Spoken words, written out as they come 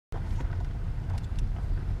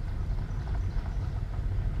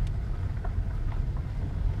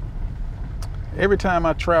Every time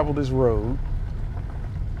I travel this road,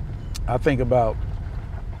 I think about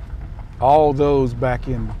all those back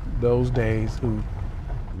in those days who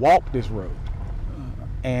walked this road.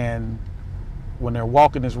 And when they're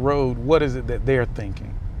walking this road, what is it that they're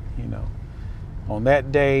thinking? You know, on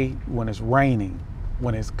that day when it's raining,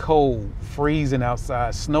 when it's cold, freezing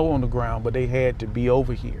outside, snow on the ground, but they had to be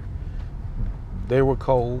over here. They were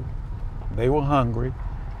cold, they were hungry.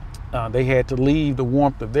 They had to leave the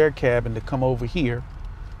warmth of their cabin to come over here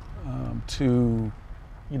to,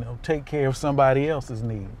 you know, take care of somebody else's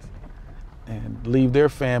needs and leave their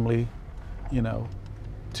family, you know,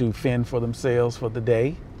 to fend for themselves for the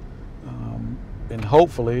day, and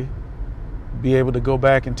hopefully be able to go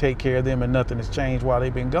back and take care of them and nothing has changed while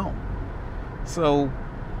they've been gone. So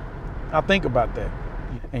I think about that.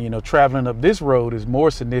 And, you know, traveling up this road is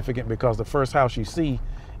more significant because the first house you see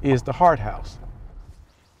is the Hart house.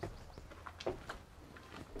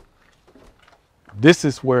 This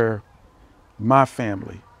is where my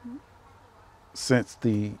family, since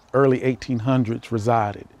the early 1800s,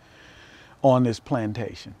 resided on this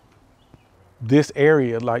plantation. This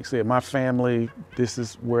area, like I said, my family, this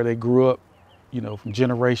is where they grew up, you know, from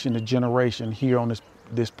generation to generation here on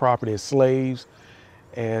this property as slaves,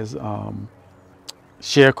 as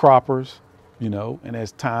sharecroppers, you know, and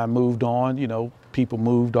as time moved on, you know, people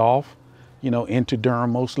moved off, you know, into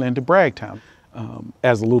Durham, mostly into Bragtown.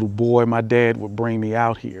 As a little boy, my dad would bring me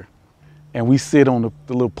out here and we sit on the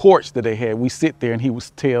little porch that they had. We sit there and he would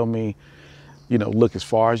tell me, you know, look as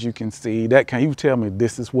far as you can see, that kind. He would tell me,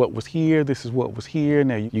 this is what was here, this is what was here.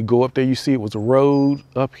 Now you go up there, you see it was a road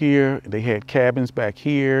up here. They had cabins back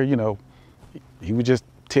here, you know. He would just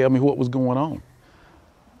tell me what was going on.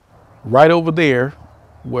 Right over there,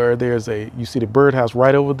 where you see the birdhouse,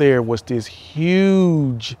 right over there was this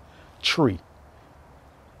huge tree.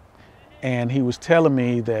 And he was telling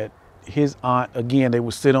me that his aunt, again, they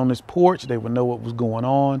would sit on this porch, they would know what was going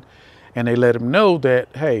on, and they let him know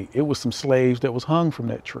that, hey, it was some slaves that was hung from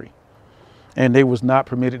that tree, and they was not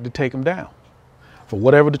permitted to take them down. For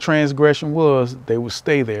whatever the transgression was, they would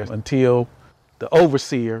stay there until the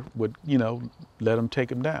overseer would, you know, let them take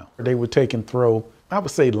them down. They would take and throw, I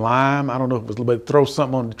would say lime, I don't know if it was, but throw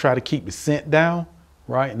something on to try to keep the scent down,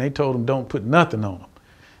 right? And they told them, don't put nothing on them.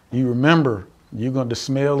 You remember, the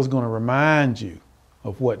smell is going to remind you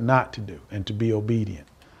of what not to do and to be obedient.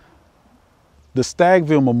 The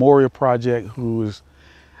Stagville Memorial Project, who is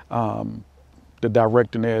the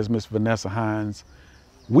director there is Miss Vanessa Hines.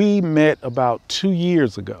 We met about 2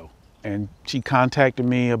 years ago and she contacted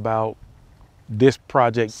me about this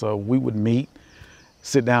project. So we would meet,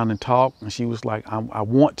 sit down and talk. And she was like, I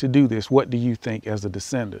want to do this. What do you think as a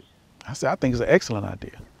descendant? I said, I think it's an excellent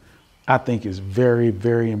idea. I think it's very,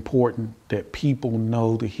 very important that people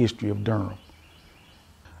know the history of Durham.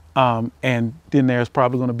 And then there's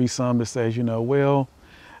probably going to be some that says, you know, well,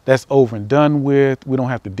 that's over and done with. We don't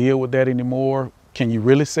have to deal with that anymore. Can you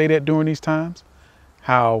really say that during these times?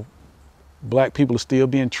 How black people are still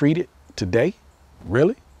being treated today?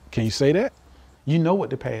 Really? Can you say that? You know what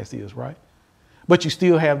the past is, right? But you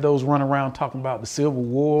still have those run around talking about the Civil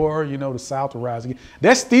War, you know, the South will rise again.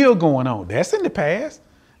 That's still going on. That's in the past.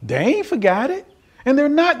 They ain't forgot it. And they're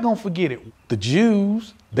not going to forget it. The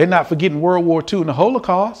Jews, they're not forgetting World War II and the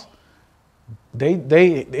Holocaust.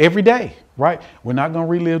 They every day, right? We're not going to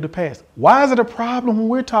relive the past. Why is it a problem when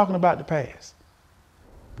we're talking about the past?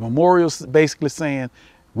 The memorial's basically saying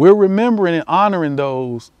we're remembering and honoring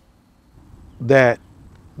those that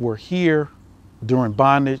were here during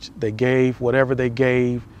bondage. They gave whatever they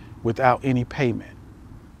gave without any payment.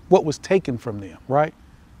 What was taken from them, right?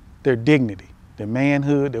 Their dignity, their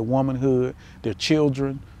manhood, their womanhood, their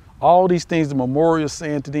children, all these things the memorial is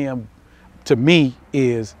saying to them, to me,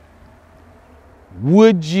 is,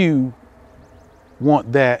 would you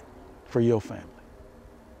want that for your family?